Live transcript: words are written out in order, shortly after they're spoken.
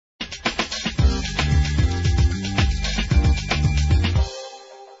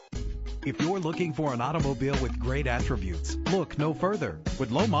If you're looking for an automobile with great attributes, look no further. With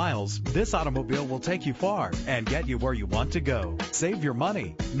low miles, this automobile will take you far and get you where you want to go. Save your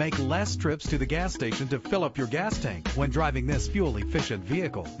money. Make less trips to the gas station to fill up your gas tank when driving this fuel-efficient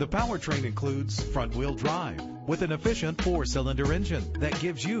vehicle. The powertrain includes front-wheel drive with an efficient 4-cylinder engine that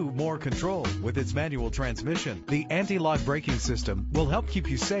gives you more control with its manual transmission. The anti-lock braking system will help keep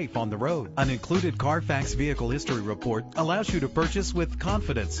you safe on the road. An included Carfax vehicle history report allows you to purchase with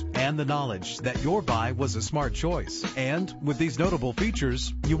confidence and the knowledge that your buy was a smart choice. And with these notable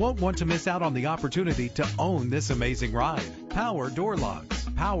features, you won't want to miss out on the opportunity to own this amazing ride. Power door locks,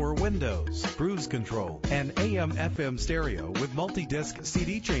 power windows, cruise control, an AM/FM stereo with multi-disc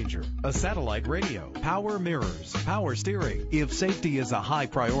CD changer, a satellite radio, power mirrors, power steering. If safety is a high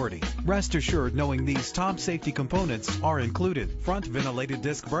priority, rest assured knowing these top safety components are included: front ventilated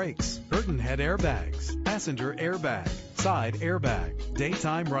disc brakes, curtain head airbags, passenger airbag, side airbag,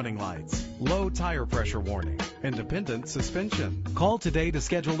 daytime running lights, low tire pressure warning, independent suspension. Call today to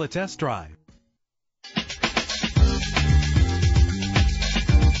schedule a test drive.